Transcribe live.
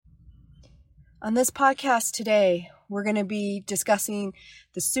On this podcast today, we're going to be discussing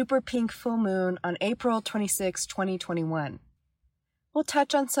the super pink full moon on April 26, 2021. We'll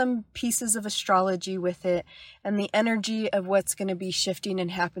touch on some pieces of astrology with it and the energy of what's going to be shifting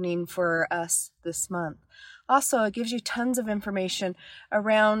and happening for us this month. Also, it gives you tons of information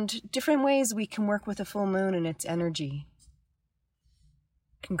around different ways we can work with a full moon and its energy.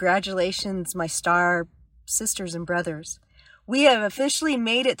 Congratulations, my star sisters and brothers. We have officially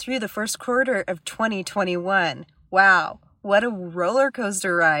made it through the first quarter of 2021. Wow, what a roller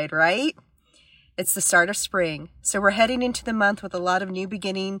coaster ride, right? It's the start of spring, so we're heading into the month with a lot of new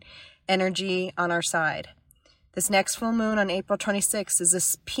beginning energy on our side. This next full moon on April 26th is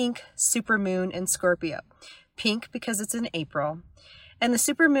this pink supermoon in Scorpio. Pink because it's in April. And the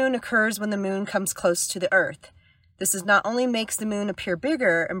supermoon occurs when the moon comes close to the earth. This not only makes the moon appear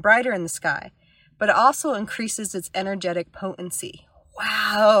bigger and brighter in the sky, but it also increases its energetic potency.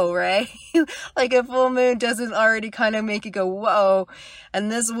 Wow, right? Like a full moon doesn't already kind of make you go, whoa.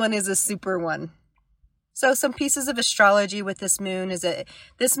 And this one is a super one. So some pieces of astrology with this moon is that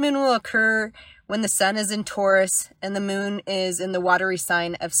this moon will occur when the sun is in Taurus and the moon is in the watery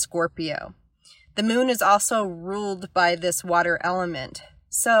sign of Scorpio. The moon is also ruled by this water element.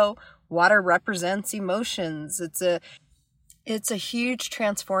 So water represents emotions. It's a huge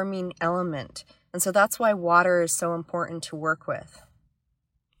transforming element. And so that's why water is so important to work with.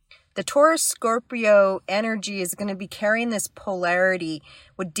 The Taurus-Scorpio energy is going to be carrying this polarity,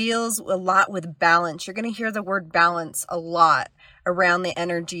 which deals a lot with balance. You're going to hear the word balance a lot around the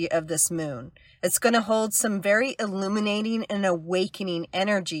energy of this moon. It's going to hold some very illuminating and awakening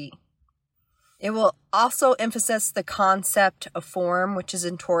energy. It will also emphasize the concept of form, which is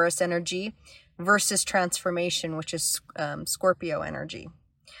in Taurus energy, versus transformation, which is Scorpio energy.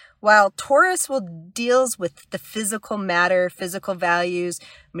 While Taurus deals with the physical matter, physical values,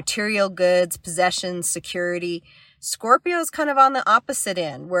 material goods, possessions, security, Scorpio is kind of on the opposite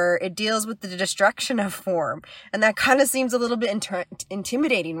end, where it deals with the destruction of form. And that kind of seems a little bit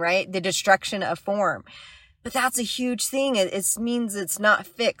intimidating, right? The destruction of form. But that's a huge thing. It means it's not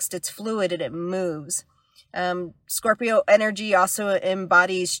fixed, it's fluid, and it moves. Scorpio energy also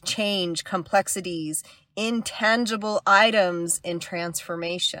embodies change, complexities, intangible items in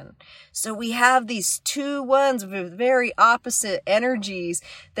transformation. So we have these two ones with very opposite energies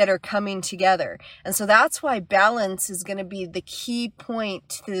that are coming together. And so that's why balance is going to be the key point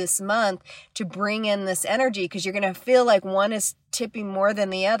to this month to bring in this energy, because you're going to feel like one is tipping more than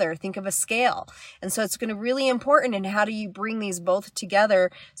the other. Think of a scale. And so it's going to be really important in how do you bring these both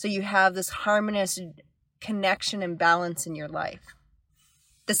together so you have this harmonious connection and balance in your life.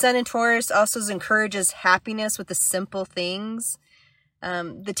 The sun in Taurus also encourages happiness with the simple things,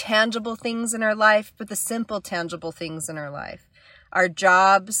 the tangible things in our life, but the simple tangible things in our life, our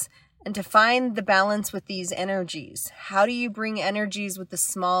jobs, and to find the balance with these energies. How do you bring energies with the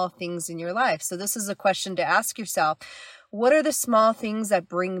small things in your life? So this is a question to ask yourself. What are the small things that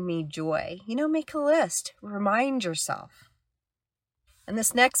bring me joy? Make a list. Remind yourself. And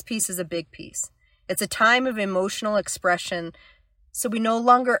this next piece is a big piece. It's a time of emotional expression. So we no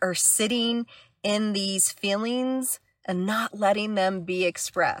longer are sitting in these feelings and not letting them be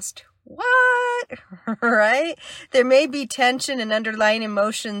expressed. What? Right? There may be tension and underlying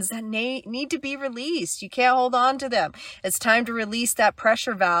emotions that need to be released. You can't hold on to them. It's time to release that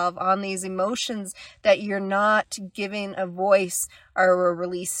pressure valve on these emotions that you're not giving a voice or a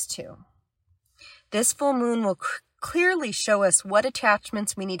release to. This full moon will clearly show us what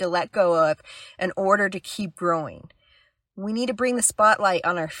attachments we need to let go of in order to keep growing. We need to bring the spotlight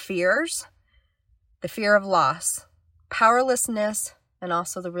on our fears, the fear of loss, powerlessness, and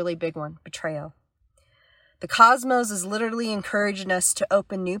also the really big one, betrayal. The cosmos is literally encouraging us to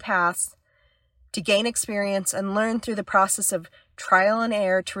open new paths, to gain experience and learn through the process of trial and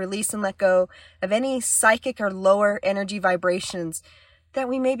error to release and let go of any psychic or lower energy vibrations that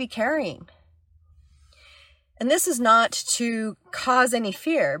we may be carrying. And this is not to cause any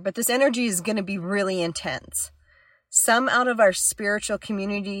fear, but this energy is going to be really intense. Some out of our spiritual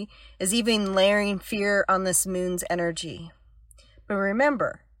community is even layering fear on this moon's energy. But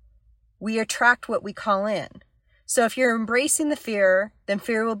remember, we attract what we call in. So if you're embracing the fear, then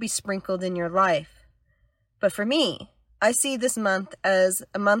fear will be sprinkled in your life. But for me, I see this month as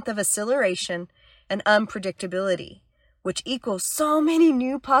a month of acceleration and unpredictability, which equals so many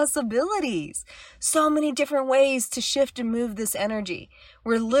new possibilities, so many different ways to shift and move this energy.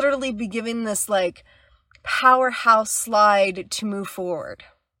 We're literally be given this powerhouse slide to move forward.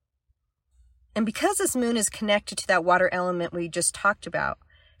 And because this moon is connected to that water element we just talked about,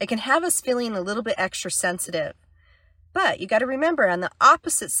 it can have us feeling a little bit extra sensitive. But you got to remember, on the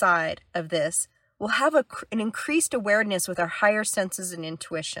opposite side of this, we'll have an increased awareness with our higher senses and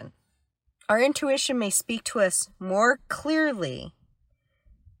intuition. Our intuition may speak to us more clearly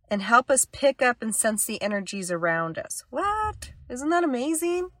and help us pick up and sense the energies around us. What? Isn't that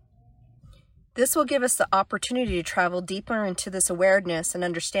amazing? This will give us the opportunity to travel deeper into this awareness and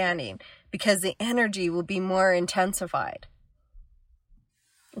understanding because the energy will be more intensified.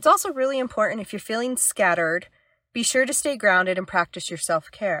 It's also really important, if you're feeling scattered, be sure to stay grounded and practice your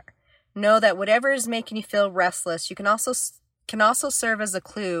self-care. Know that whatever is making you feel restless, you can also serve as a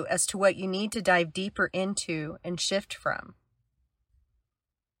clue as to what you need to dive deeper into and shift from.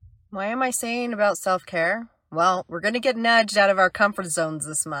 Why am I saying about self-care? Well, we're going to get nudged out of our comfort zones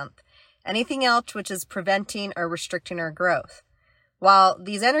this month. Anything else which is preventing or restricting our growth. While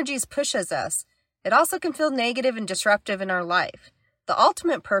these energies pushes us, it also can feel negative and disruptive in our life. The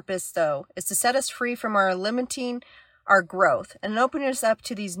ultimate purpose, though, is to set us free from our limiting our growth and open us up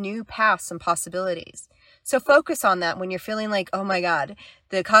to these new paths and possibilities. So focus on that when you're feeling like, oh my God,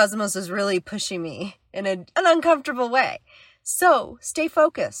 the cosmos is really pushing me in an uncomfortable way. So stay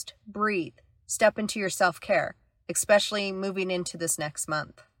focused, breathe, step into your self-care, especially moving into this next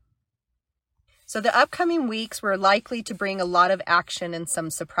month. So the upcoming weeks were likely to bring a lot of action and some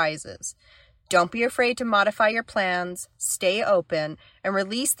surprises. Don't be afraid to modify your plans, stay open, and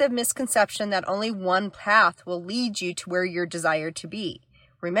release the misconception that only one path will lead you to where you're desired to be.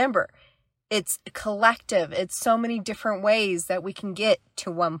 Remember, it's collective. It's so many different ways that we can get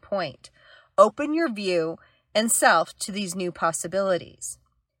to one point. Open your view and self to these new possibilities.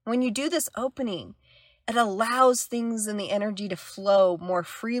 When you do this opening, it allows things in the energy to flow more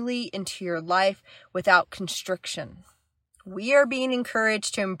freely into your life without constriction. We are being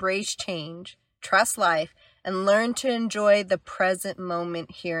encouraged to embrace change, trust life, and learn to enjoy the present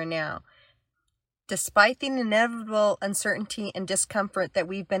moment here and now. Despite the inevitable uncertainty and discomfort that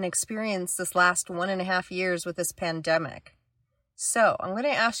we've been experiencing this last 1.5 years with this pandemic. So I'm going to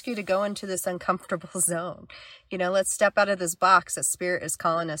ask you to go into this uncomfortable zone. Let's step out of this box that Spirit is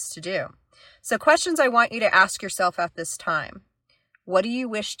calling us to do. So questions I want you to ask yourself at this time. What do you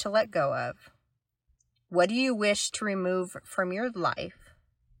wish to let go of? What do you wish to remove from your life?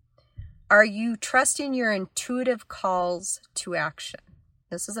 Are you trusting your intuitive calls to action?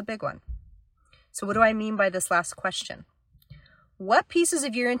 This is a big one. So what do I mean by this last question? What pieces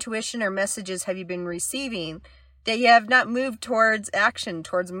of your intuition or messages have you been receiving that you have not moved towards action,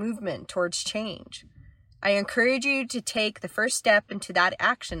 towards movement, towards change? I encourage you to take the first step into that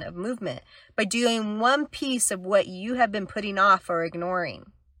action of movement by doing one piece of what you have been putting off or ignoring.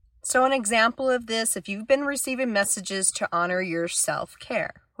 So an example of this, if you've been receiving messages to honor your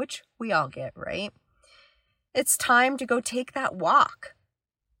self-care, which we all get, right? It's time to go take that walk.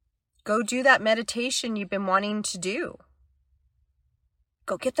 Go do that meditation you've been wanting to do.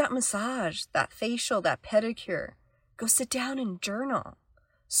 Go get that massage, that facial, that pedicure. Go sit down and journal.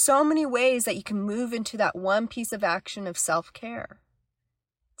 So many ways that you can move into that one piece of action of self-care.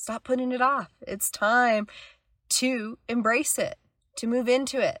 Stop putting it off. It's time to embrace it, to move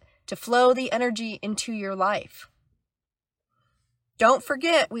into it, to flow the energy into your life. Don't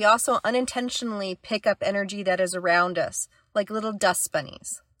forget, we also unintentionally pick up energy that is around us, like little dust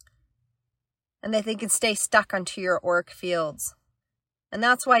bunnies. And they can stay stuck onto your auric fields. And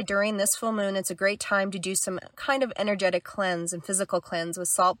that's why during this full moon, it's a great time to do some kind of energetic cleanse and physical cleanse with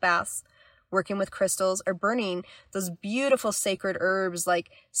salt baths, working with crystals, or burning those beautiful sacred herbs like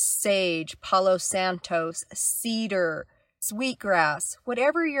sage, Palo Santos, cedar, sweetgrass,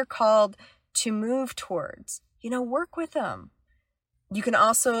 whatever you're called to move towards. Work with them. You can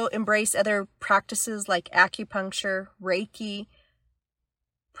also embrace other practices like acupuncture, Reiki,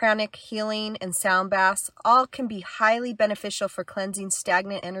 pranic healing, and sound baths. All can be highly beneficial for cleansing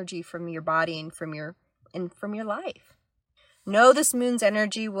stagnant energy from your body and from your life. Know this moon's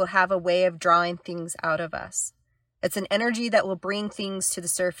energy will have a way of drawing things out of us. It's an energy that will bring things to the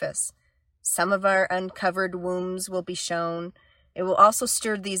surface. Some of our uncovered wounds will be shown. It will also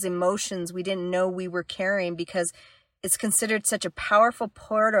stir these emotions we didn't know we were carrying because it's considered such a powerful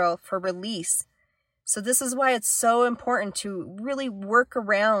portal for release. So this is why it's so important to really work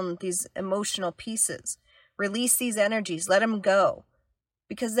around these emotional pieces. Release these energies. Let them go.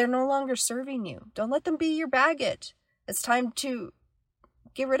 Because they're no longer serving you. Don't let them be your baggage. It's time to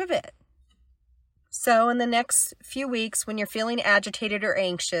get rid of it. So in the next few weeks, when you're feeling agitated or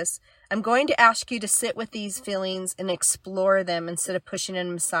anxious, I'm going to ask you to sit with these feelings and explore them instead of pushing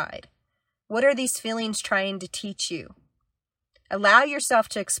them aside. What are these feelings trying to teach you? Allow yourself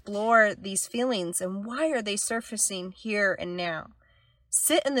to explore these feelings and why are they surfacing here and now.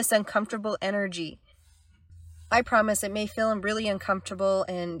 Sit in this uncomfortable energy I promise it may feel really uncomfortable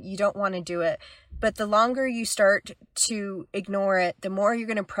and you don't want to do it, but the longer you start to ignore it, the more you're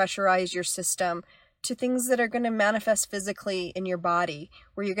going to pressurize your system to things that are going to manifest physically in your body,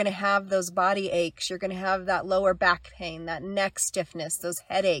 where you're going to have those body aches, you're going to have that lower back pain, that neck stiffness, those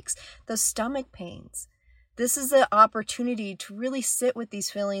headaches, those stomach pains. This is an opportunity to really sit with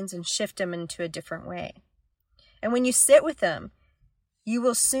these feelings and shift them into a different way. And when you sit with them, you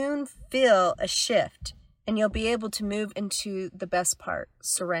will soon feel a shift and you'll be able to move into the best part,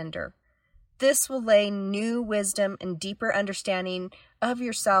 surrender. This will lay new wisdom and deeper understanding of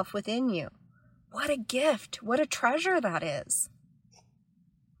yourself within you. What a gift, what a treasure that is.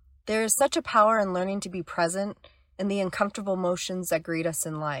 There is such a power in learning to be present in the uncomfortable emotions that greet us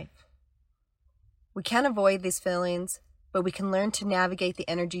in life. We can't avoid these feelings, but we can learn to navigate the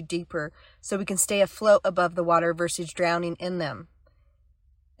energy deeper so we can stay afloat above the water versus drowning in them.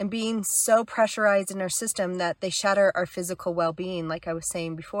 And being so pressurized in our system that they shatter our physical well-being, like I was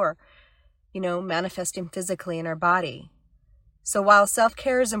saying before, manifesting physically in our body. So while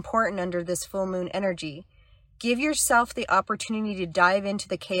self-care is important under this full moon energy, give yourself the opportunity to dive into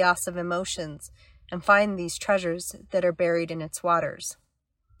the chaos of emotions and find these treasures that are buried in its waters.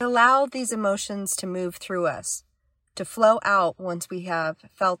 Allow these emotions to move through us, to flow out once we have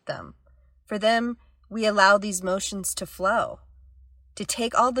felt them. For them, we allow these emotions to flow, to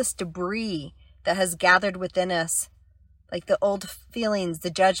take all this debris that has gathered within us, like the old feelings, the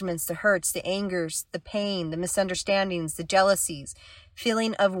judgments, the hurts, the angers, the pain, the misunderstandings, the jealousies,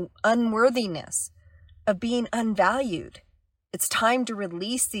 feeling of unworthiness, of being unvalued. It's time to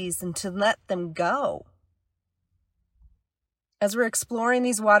release these and to let them go. As we're exploring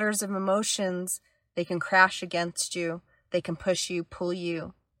these waters of emotions, they can crash against you, they can push you, pull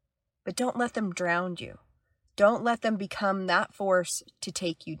you, but don't let them drown you. Don't let them become that force to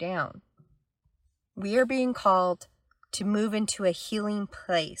take you down. We are being called to move into a healing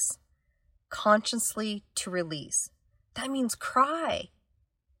place, consciously to release. That means cry.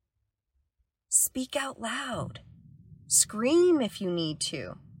 Speak out loud. Scream if you need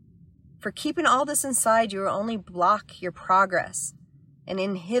to. For keeping all this inside, you will only block your progress and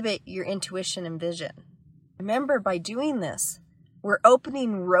inhibit your intuition and vision. Remember, by doing this, we're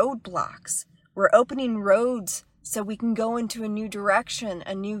opening roadblocks. We're opening roads so we can go into a new direction,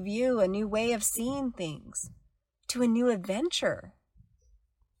 a new view, a new way of seeing things, to a new adventure.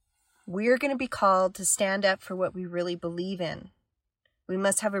 We're going to be called to stand up for what we really believe in. We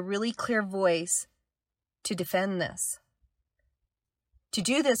must have a really clear voice to defend this. To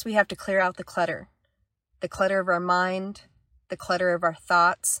do this, we have to clear out the clutter of our mind, the clutter of our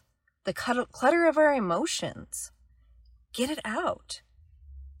thoughts, the clutter of our emotions. Get it out.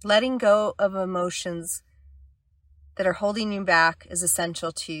 Letting go of emotions that are holding you back is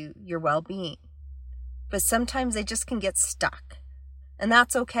essential to your well-being. But sometimes they just can get stuck, and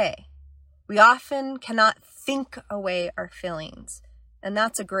that's okay. We often cannot think away our feelings, and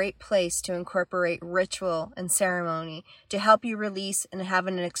that's a great place to incorporate ritual and ceremony to help you release and have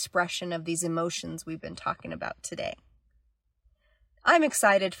an expression of these emotions we've been talking about today. I'm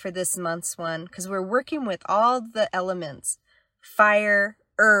excited for this month's one because we're working with all the elements: fire,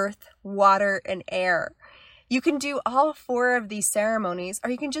 earth, water, and air. You can do all 4 of these ceremonies, or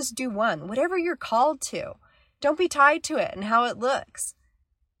you can just do one, whatever you're called to. Don't be tied to it and how it looks.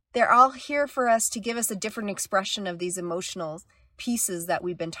 They're all here for us to give us a different expression of these emotional pieces that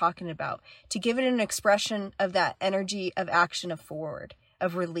we've been talking about, to give it an expression of that energy of action, of forward,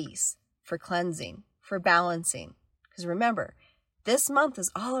 of release, for cleansing, for balancing. Because remember, this month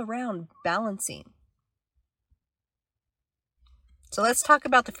is all around balancing. So let's talk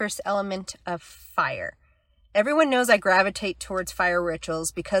about the first element of fire. Everyone knows I gravitate towards fire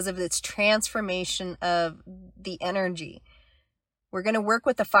rituals because of its transformation of the energy. We're going to work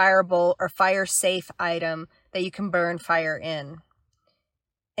with the fire bowl or fire safe item that you can burn fire in.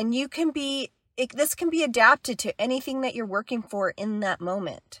 And this can be adapted to anything that you're working for in that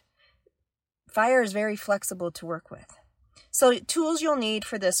moment. Fire is very flexible to work with. So tools you'll need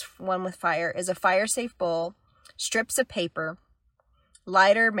for this one with fire is a fire safe bowl, strips of paper,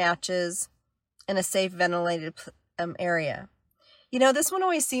 lighter, matches, and a safe ventilated area. This one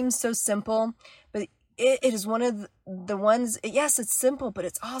always seems so simple, but it is one of the ones, yes, it's simple, but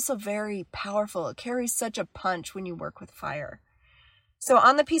it's also very powerful. It carries such a punch when you work with fire. So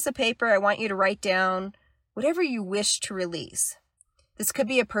on the piece of paper, I want you to write down whatever you wish to release. This could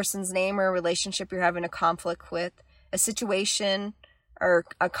be a person's name or a relationship you're having a conflict with, a situation or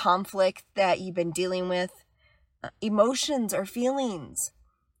a conflict that you've been dealing with, emotions or feelings,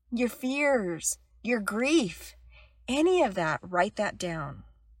 your fears, your grief, any of that, write that down.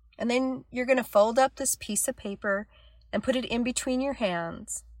 And then you're going to fold up this piece of paper and put it in between your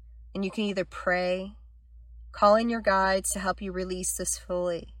hands. And you can either pray, call in your guides to help you release this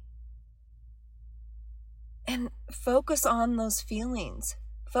fully. And focus on those feelings.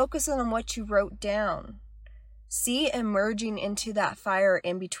 Focus on what you wrote down. See it emerging into that fire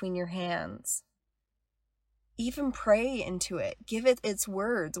in between your hands. Even pray into it. Give it its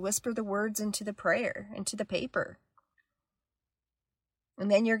words. Whisper the words into the prayer, into the paper. And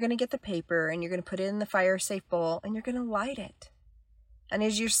then you're going to get the paper and you're going to put it in the fire safe bowl and you're going to light it. And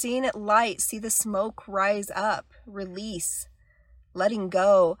as you're seeing it light, see the smoke rise up, release, letting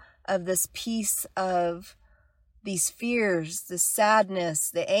go of this piece of these fears, the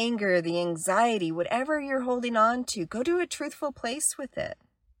sadness, the anger, the anxiety, whatever you're holding on to. Go to a truthful place with it.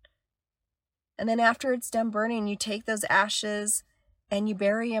 And then after it's done burning, you take those ashes and you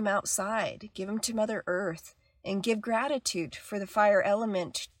bury them outside. Give them to Mother Earth and give gratitude for the fire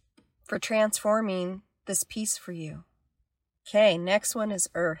element for transforming this piece for you. Okay, next one is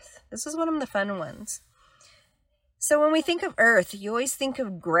Earth. This is one of the fun ones. So when we think of Earth, you always think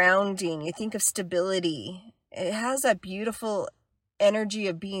of grounding. You think of stability. It has that beautiful energy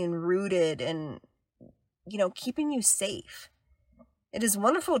of being rooted and, keeping you safe. It is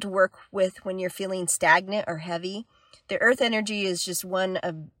wonderful to work with when you're feeling stagnant or heavy. The Earth energy is just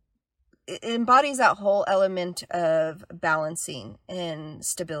it embodies that whole element of balancing and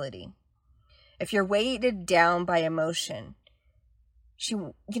stability. If you're weighted down by emotion,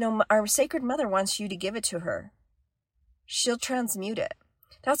 our Sacred Mother wants you to give it to her. She'll transmute it.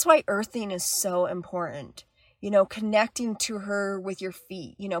 That's why earthing is so important. Connecting to her with your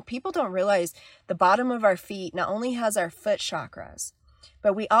feet. People don't realize the bottom of our feet not only has our foot chakras,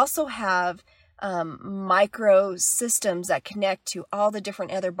 but we also have micro systems that connect to all the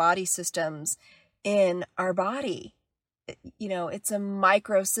different other body systems in our body. It's a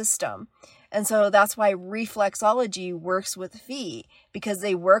micro system. And so that's why reflexology works with feet, because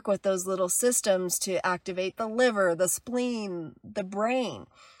they work with those little systems to activate the liver, the spleen, the brain.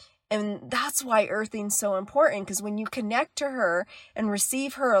 And that's why earthing's so important, because when you connect to her and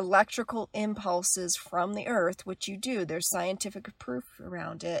receive her electrical impulses from the earth, which you do, there's scientific proof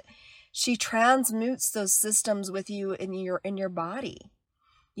around it, she transmutes those systems with you in your body.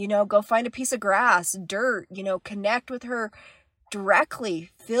 Go find a piece of grass, dirt, connect with her directly,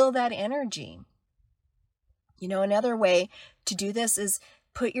 feel that energy. Another way to do this is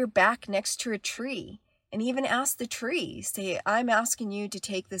put your back next to a tree. And even ask the tree, say, I'm asking you to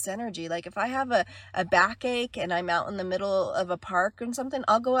take this energy. Like if I have a backache and I'm out in the middle of a park or something,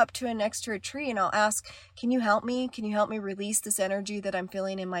 I'll go up to next to a tree and I'll ask, can you help me? Can you help me release this energy that I'm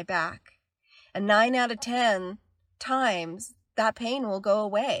feeling in my back? And 9 out of 10 times, that pain will go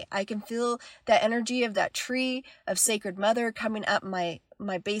away. I can feel that energy of that tree, of Sacred Mother coming up my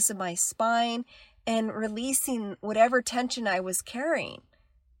base of my spine and releasing whatever tension I was carrying.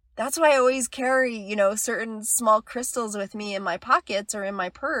 That's why I always carry, certain small crystals with me in my pockets or in my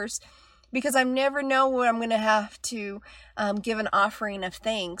purse, because I never know when I'm going to have to give an offering of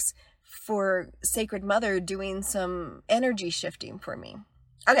thanks for Sacred Mother doing some energy shifting for me.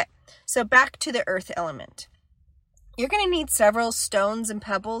 Okay, so back to the earth element. You're going to need several stones and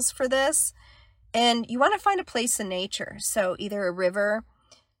pebbles for this, and you want to find a place in nature. So either a river,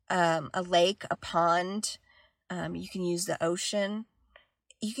 a lake, a pond, you can use the ocean.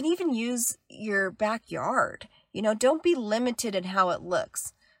 You can even use your backyard. Don't be limited in how it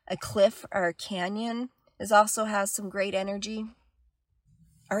looks. A cliff or a canyon also has some great energy.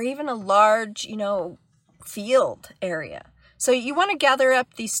 Or even a large, field area. So you want to gather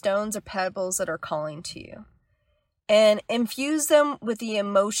up these stones or pebbles that are calling to you. And infuse them with the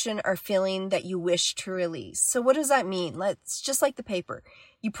emotion or feeling that you wish to release. So what does that mean? Just like the paper.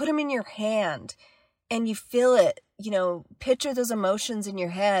 You put them in your hand and you feel it. Picture those emotions in your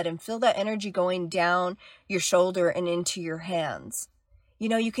head and feel that energy going down your shoulder and into your hands.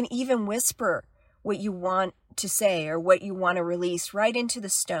 You can even whisper what you want to say or what you want to release right into the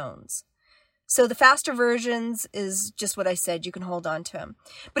stones. So the faster versions is just what I said. You can hold on to them.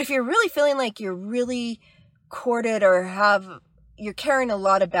 But if you're really feeling like you're really corded or you're carrying a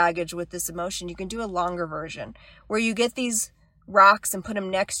lot of baggage with this emotion, you can do a longer version where you get these rocks and put them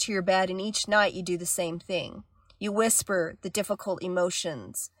next to your bed, and each night you do the same thing. You whisper the difficult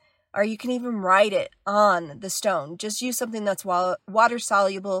emotions, or you can even write it on the stone. Just use something that's water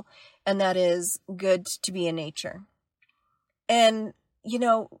soluble and that is good to be in nature. And,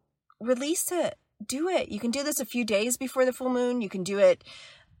 release it. Do it. You can do this a few days before the full moon. You can do it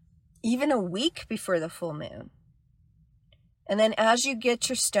even a week before the full moon. And then as you get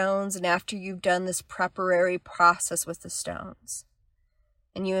your stones and after you've done this preparatory process with the stones,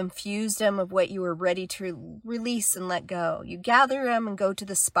 and you infuse them of what you were ready to release and let go. You gather them and go to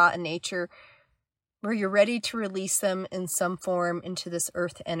the spot in nature where you're ready to release them in some form into this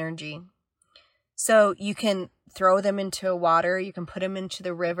earth energy. So you can throw them into water, you can put them into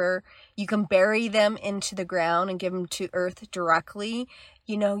the river, you can bury them into the ground and give them to earth directly.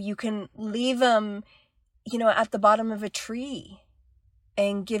 You can leave them, at the bottom of a tree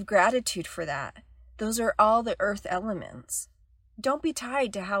and give gratitude for that. Those are all the earth elements. Don't be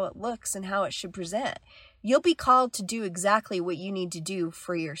tied to how it looks and how it should present. You'll be called to do exactly what you need to do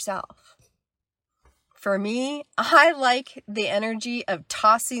for yourself. For me, I like the energy of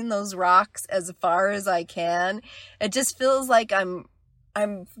tossing those rocks as far as I can. It just feels like I'm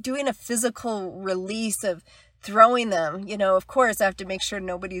doing a physical release of throwing them. Of course, I have to make sure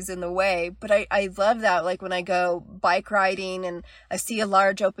nobody's in the way. But I love that. Like when I go bike riding and I see a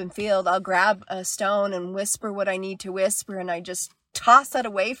large open field, I'll grab a stone and whisper what I need to whisper. And I just toss that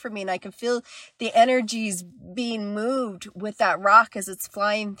away from me, and I can feel the energies being moved with that rock as it's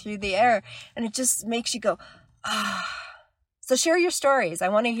flying through the air, and it just makes you go, ah. So share your stories. I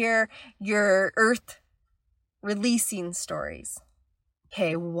want to hear your earth releasing stories.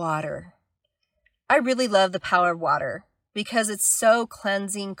 Okay, water. I really love the power of water because it's so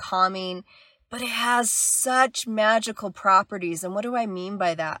cleansing, calming, but it has such magical properties. And what do I mean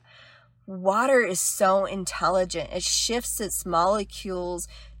by that? Water is so intelligent. It shifts its molecules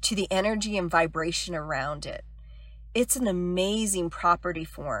to the energy and vibration around it. It's an amazing property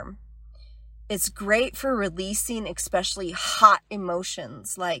form. It's great for releasing especially hot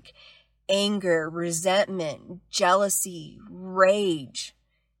emotions like anger, resentment, jealousy, rage,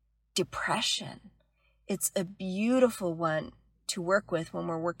 depression. It's a beautiful one to work with when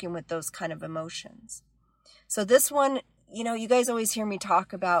we're working with those kind of emotions. So this one, you guys always hear me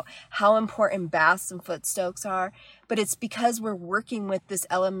talk about how important baths and foot soaks are, but it's because we're working with this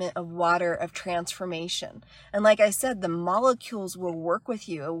element of water of transformation. And like I said, the molecules will work with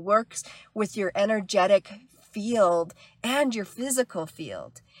you. It works with your energetic field and your physical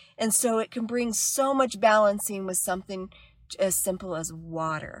field. And so it can bring so much balancing with something as simple as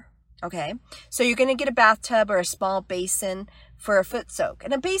water. Okay, so you're going to get a bathtub or a small basin for a foot soak.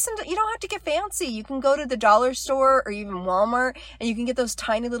 And a basin, you don't have to get fancy. You can go to the dollar store or even Walmart and you can get those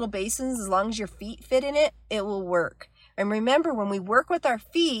tiny little basins. As long as your feet fit in it, it will work. And remember, when we work with our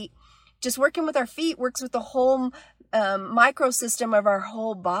feet, just working with our feet works with the whole microsystem of our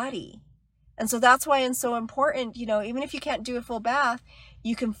whole body. And so that's why it's so important, even if you can't do a full bath,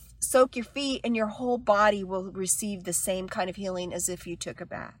 you can soak your feet and your whole body will receive the same kind of healing as if you took a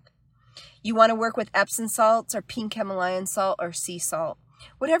bath. You want to work with Epsom salts or pink Himalayan salt or sea salt.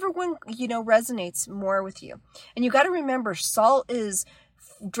 Whatever one, resonates more with you. And you got to remember, salt is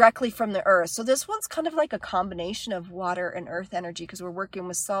directly from the earth. So this one's kind of like a combination of water and earth energy because we're working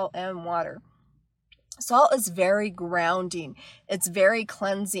with salt and water. Salt is very grounding. It's very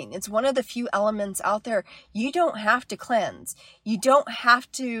cleansing. It's one of the few elements out there you don't have to cleanse. You don't have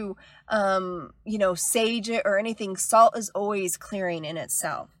to, sage it or anything. Salt is always clearing in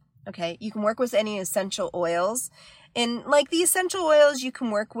itself. Okay, you can work with any essential oils, and like the essential oils you can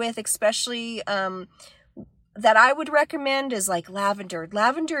work with, especially that I would recommend is like lavender.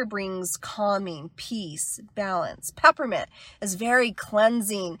 Lavender brings calming, peace, balance. Peppermint is very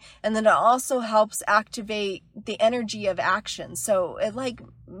cleansing, and then it also helps activate the energy of action. So it like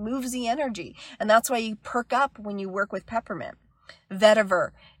moves the energy, and that's why you perk up when you work with peppermint. Vetiver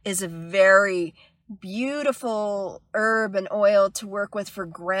is a very beautiful herb and oil to work with for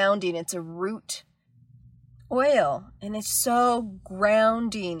grounding. It's a root oil and it's so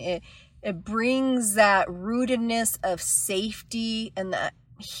grounding. It brings that rootedness of safety and that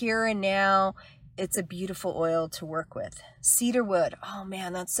here and now. It's a beautiful oil to work with. Cedarwood, oh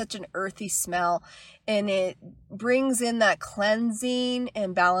man, that's such an earthy smell, and it brings in that cleansing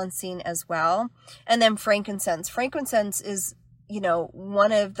and balancing as well. And then frankincense. Frankincense is,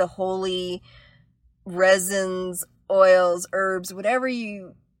 one of the holy resins, oils, herbs, whatever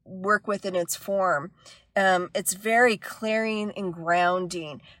you work with in its form. It's very clearing and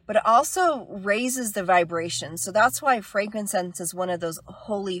grounding, but it also raises the vibration. So that's why frankincense is one of those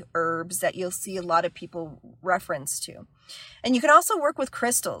holy herbs that you'll see a lot of people reference to. And you can also work with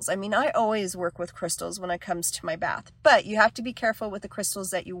crystals. I mean, I always work with crystals when it comes to my bath, but you have to be careful with the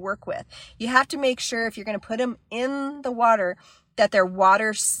crystals that you work with. You have to make sure if you're going to put them in the water that they're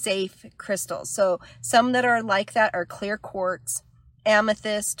water safe crystals. So some that are like that are clear quartz,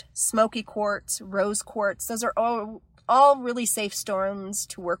 amethyst, smoky quartz, rose quartz. Those are all really safe stones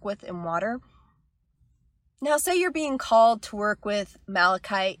to work with in water. Now, say you're being called to work with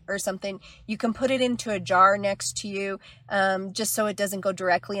malachite or something, you can put it into a jar next to you, just so it doesn't go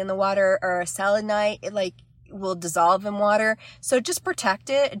directly in the water, or a selenite, it will dissolve in water. So just protect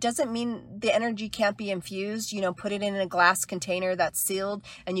it. It doesn't mean the energy can't be infused. Put it in a glass container that's sealed,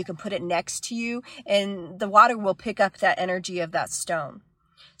 and you can put it next to you, and the water will pick up that energy of that stone.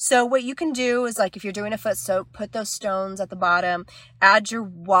 So what you can do is, if you're doing a foot soak, put those stones at the bottom, add your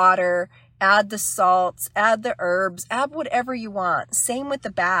water, add the salts, add the herbs, add whatever you want. Same with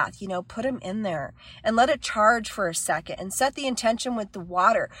the bath, put them in there and let it charge for a second, and set the intention with the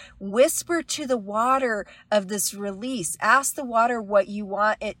water. Whisper to the water of this release. Ask the water what you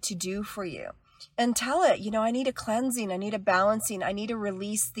want it to do for you, and tell it, I need a cleansing, I need a balancing, I need to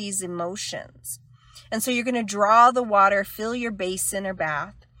release these emotions. And so you're going to draw the water, fill your basin or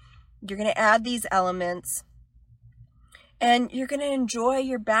bath. You're going to add these elements, and you're going to enjoy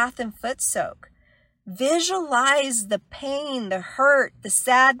your bath and foot soak. Visualize the pain, the hurt, the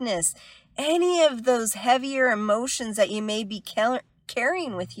sadness, any of those heavier emotions that you may be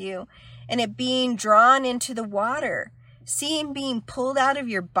carrying with you, and it being drawn into the water. Seeing being pulled out of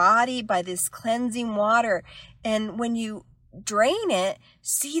your body by this cleansing water. And when you drain it,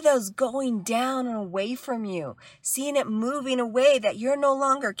 see those going down and away from you. Seeing it moving away, that you're no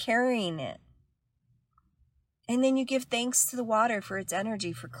longer carrying it. And then you give thanks to the water for its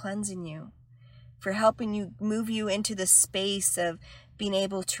energy, for cleansing you, for helping you move you into the space of being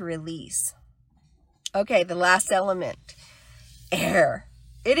able to release. Okay, the last element, air.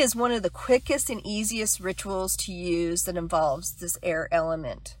 It is one of the quickest and easiest rituals to use that involves this air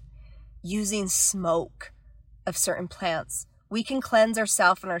element. Using smoke of certain plants, we can cleanse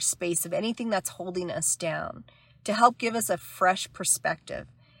ourselves and our space of anything that's holding us down, to help give us a fresh perspective.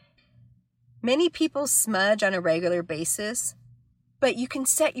 Many people smudge on a regular basis, but you can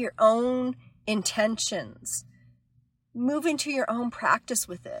set your own intentions. Move into your own practice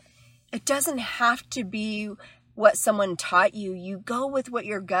with it. It doesn't have to be what someone taught you. You go with what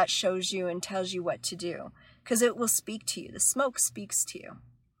your gut shows you and tells you what to do, because it will speak to you. The smoke speaks to you.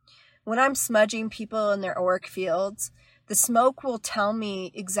 When I'm smudging people in their auric fields, the smoke will tell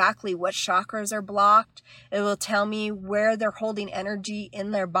me exactly what chakras are blocked. It will tell me where they're holding energy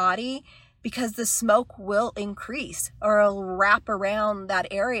in their body, because the smoke will increase, or it'll wrap around that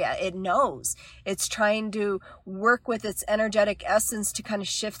area. It knows. It's trying to work with its energetic essence to kind of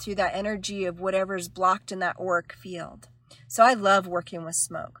shift through that energy of whatever's blocked in that auric field. So I love working with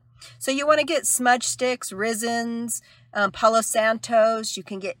smoke. So you want to get smudge sticks, risins, Palo Santos. You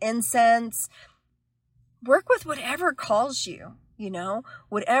can get incense. Work with whatever calls you,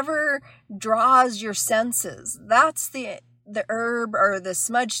 whatever draws your senses. That's the herb or the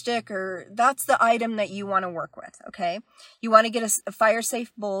smudge stick, or that's the item that you want to work with. Okay. You want to get a fire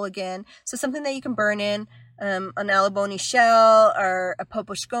safe bowl again. So something that you can burn in, an alaboni shell or a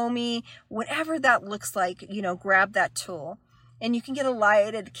popushkomi, whatever that looks like, grab that tool, and you can get a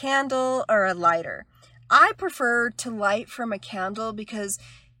lighted candle or a lighter. I prefer to light from a candle, because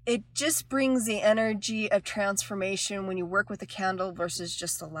it just brings the energy of transformation when you work with a candle versus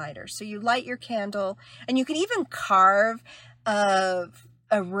just a lighter. So you light your candle, and you can even carve a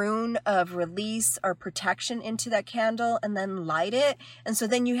rune of release or protection into that candle and then light it. And so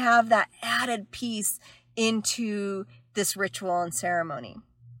then you have that added piece into this ritual and ceremony.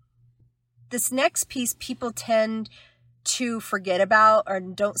 This next piece people tend to forget about or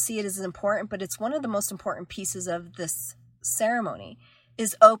don't see it as important, but it's one of the most important pieces of this ceremony,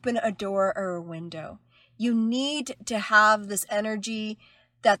 is open a door or a window. You need to have this energy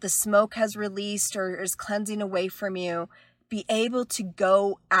that the smoke has released or is cleansing away from you be able to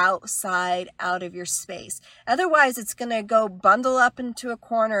go outside, out of your space. Otherwise, it's going to go bundle up into a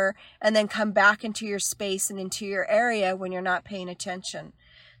corner and then come back into your space and into your area when you're not paying attention.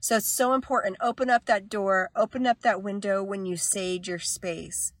 So it's so important. Open up that door, open up that window when you sage your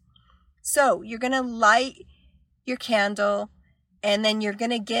space. So you're going to light your candle, and then you're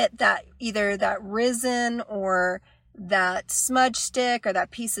going to get that, either that resin or that smudge stick or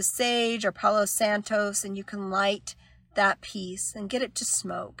that piece of sage or Palo Santos, and you can light that piece and get it to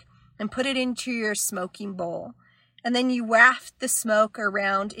smoke and put it into your smoking bowl. And then you waft the smoke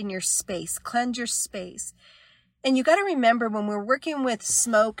around in your space, cleanse your space. And you got to remember, when we're working with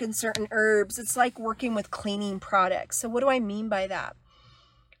smoke and certain herbs, it's like working with cleaning products. So what do I mean by that?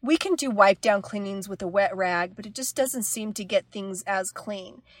 We can do wipe down cleanings with a wet rag, but it just doesn't seem to get things as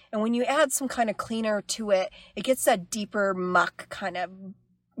clean. And when you add some kind of cleaner to it, it gets that deeper muck kind of,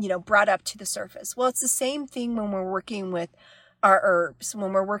 brought up to the surface. Well, it's the same thing when we're working with our herbs,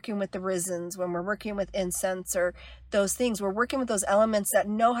 when we're working with the risins, when we're working with incense or those things. We're working with those elements that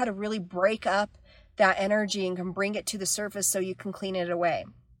know how to really break up that energy and can bring it to the surface so you can clean it away.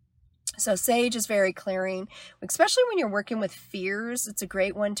 So sage is very clearing, especially when you're working with fears. It's a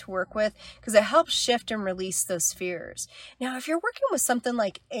great one to work with because it helps shift and release those fears. Now, if you're working with something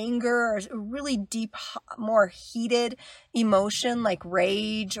like anger or a really deep, more heated emotion like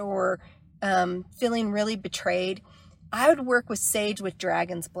rage or feeling really betrayed, I would work with sage with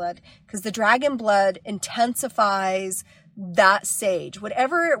dragon's blood because the dragon blood intensifies that sage.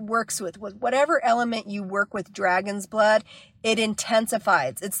 Whatever it works with whatever element you work with dragon's blood, it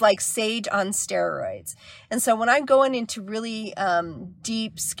intensifies. It's like sage on steroids. And so when I'm going into really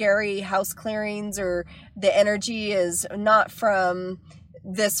deep, scary house clearings or the energy is not from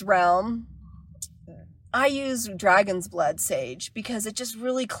this realm, I use dragon's blood sage because it just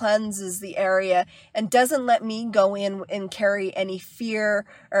really cleanses the area and doesn't let me go in and carry any fear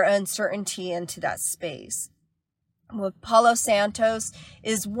or uncertainty into that space. With Palo Santos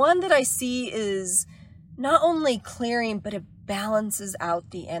is one that I see is not only clearing, but it balances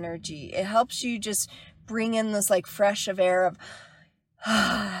out the energy. It helps you just bring in this like fresh of air of,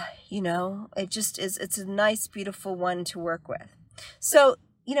 it just is, it's a nice, beautiful one to work with. So,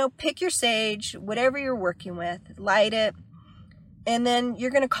 pick your sage, whatever you're working with, light it, and then you're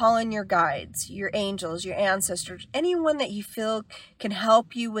going to call in your guides, your angels, your ancestors, anyone that you feel can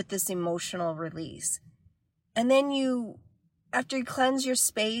help you with this emotional release. And then after you cleanse your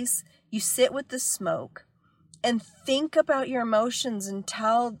space, you sit with the smoke and think about your emotions and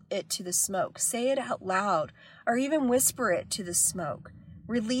tell it to the smoke. Say it out loud or even whisper it to the smoke.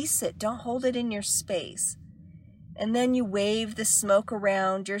 Release it. Don't hold it in your space. And then you wave the smoke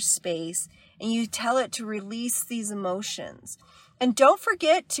around your space and you tell it to release these emotions. And don't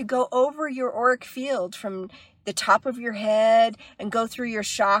forget to go over your auric field from the top of your head and go through your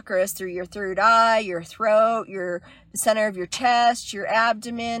chakras, through your third eye, your throat, the center of your chest, your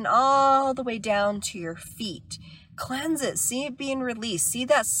abdomen, all the way down to your feet. Cleanse it. See it being released. See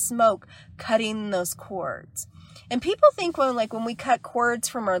that smoke cutting those cords. And people think when we cut cords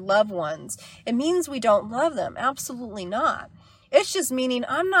from our loved ones, it means we don't love them. Absolutely not. It's just meaning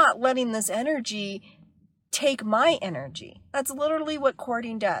I'm not letting this energy take my energy. That's literally what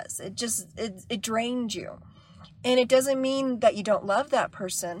cording does. It drains you. And it doesn't mean that you don't love that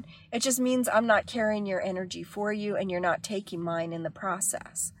person. It just means I'm not carrying your energy for you and you're not taking mine in the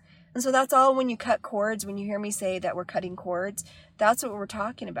process. And so that's all when you cut cords. When you hear me say that we're cutting cords, that's what we're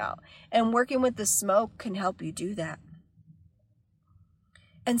talking about. And working with the smoke can help you do that.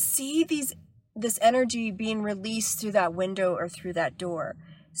 And see this energy being released through that window or through that door.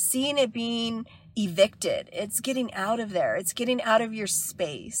 Seeing it being evicted. It's getting out of there. It's getting out of your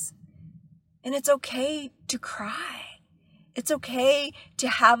space. And it's okay to cry. It's okay to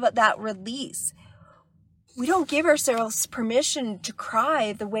have that release. We don't give ourselves permission to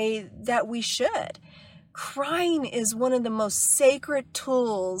cry the way that we should. Crying is one of the most sacred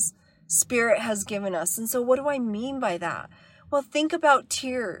tools Spirit has given us. And so what do I mean by that? Well, think about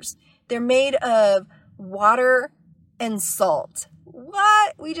tears. They're made of water and salt.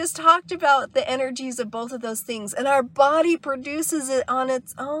 What? We just talked about the energies of both of those things, and our body produces it on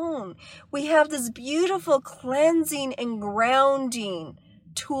its own. We have this beautiful cleansing and grounding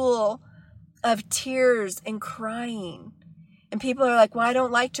tool of tears and crying. And people are like, well, I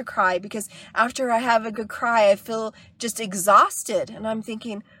don't like to cry because after I have a good cry, I feel just exhausted. And I'm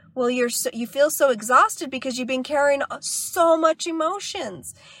thinking, well, you feel so exhausted because you've been carrying so much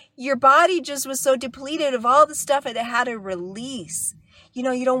emotions. Your body just was so depleted of all the stuff that it had to release. You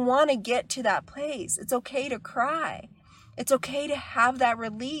don't want to get to that place. It's okay to cry. It's okay to have that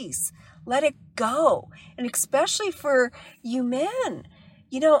release. Let it go. And especially for you men,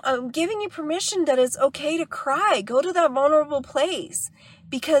 I'm giving you permission that it's okay to cry. Go to that vulnerable place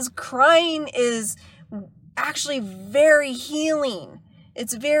because crying is actually very healing.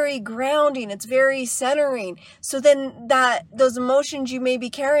 It's very grounding. It's very centering. So then those emotions you may be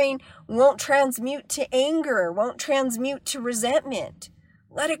carrying won't transmute to anger, won't transmute to resentment.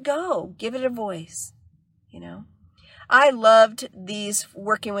 Let it go. Give it a voice. I loved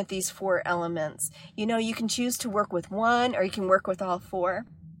working with these 4 elements. You can choose to work with one or you can work with all 4.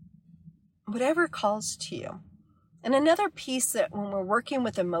 Whatever calls to you. And another piece that when we're working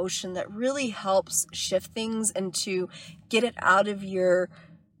with emotion that really helps shift things and to get it out of your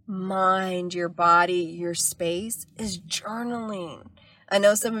mind, your body, your space is journaling. I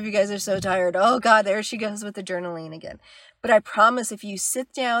know some of you guys are so tired. Oh God, there she goes with the journaling again. But I promise if you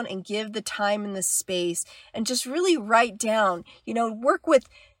sit down and give the time and the space and just really write down, work with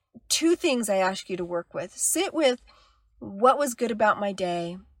 2 things I ask you to work with. Sit with what was good about my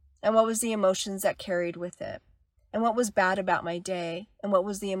day and what was the emotions that carried with it. And what was bad about my day, and what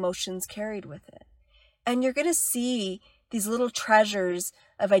was the emotions carried with it. And you're going to see these little treasures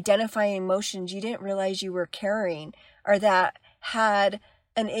of identifying emotions you didn't realize you were carrying, or that had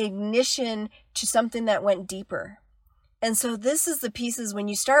an ignition to something that went deeper. And so this is the pieces, when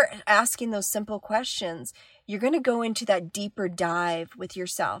you start asking those simple questions, you're going to go into that deeper dive with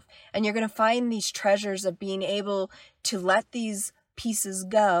yourself, and you're going to find these treasures of being able to let these pieces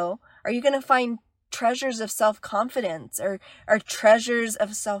go. Are you going to find treasures of self-confidence or treasures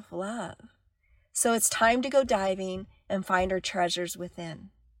of self-love? So it's time to go diving and find our treasures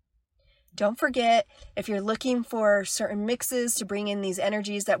within. Don't forget, if you're looking for certain mixes to bring in these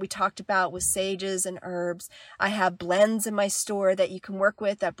energies that we talked about with sages and herbs, I have blends in my store that you can work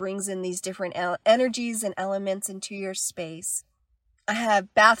with that brings in these different energies and elements into your space. I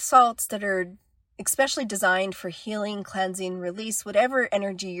have bath salts that are especially designed for healing, cleansing, release, whatever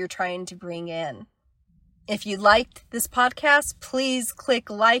energy you're trying to bring in. If you liked this podcast, please click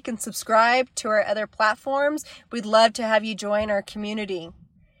like and subscribe to our other platforms. We'd love to have you join our community.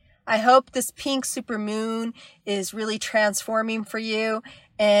 I hope this pink supermoon is really transforming for you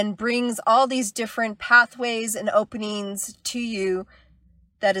and brings all these different pathways and openings to you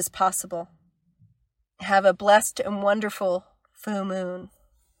that is possible. Have a blessed and wonderful full moon.